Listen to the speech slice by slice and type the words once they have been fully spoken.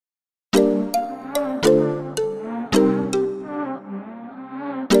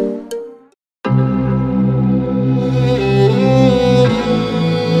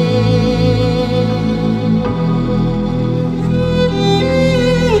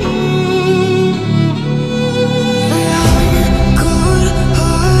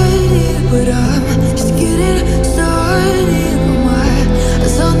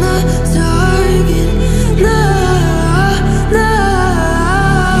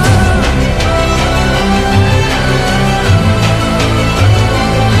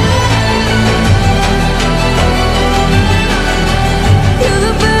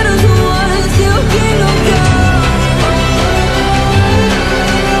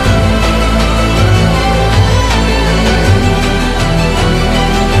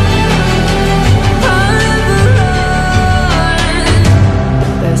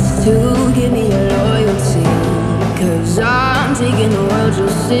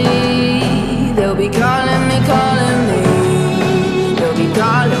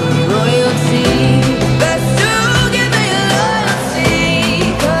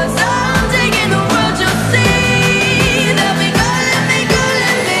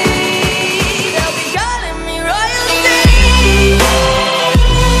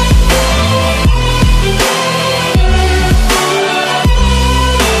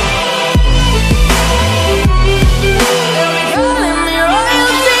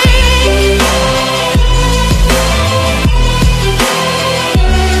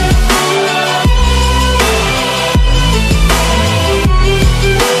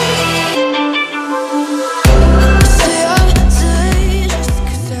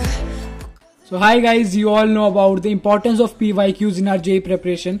So hi guys, you all know about the importance of PYQs in our JEE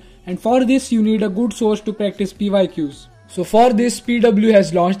preparation, and for this you need a good source to practice PYQs. So for this, PW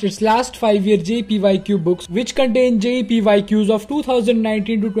has launched its last 5-year JEE PYQ books, which contain JEE PYQs of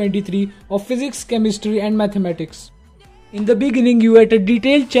 2019 to 23 of physics, chemistry and mathematics. In the beginning, you get a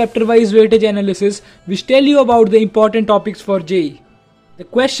detailed chapter-wise weightage analysis which tell you about the important topics for JEE. The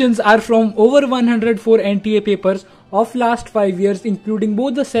questions are from over 104 NTA papers of last 5 years, including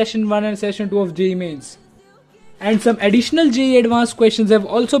both the session 1 and session 2 of JEE Mains. And some additional JEE advanced questions have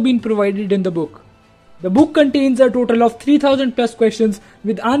also been provided in the book. The book contains a total of 3000 plus questions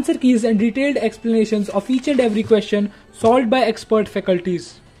with answer keys and detailed explanations of each and every question solved by expert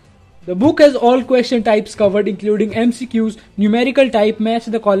faculties. The book has all question types covered, including MCQs, numerical type, match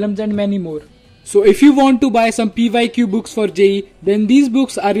the columns and many more. So if you want to buy some PYQ books for JEE, then these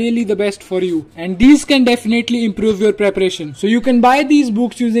books are really the best for you, and these can definitely improve your preparation. So you can buy these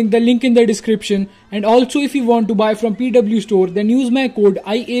books using the link in the description, and also if you want to buy from PW store, then use my code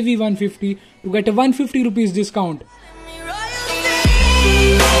IAV150 to get a 150 rupees discount.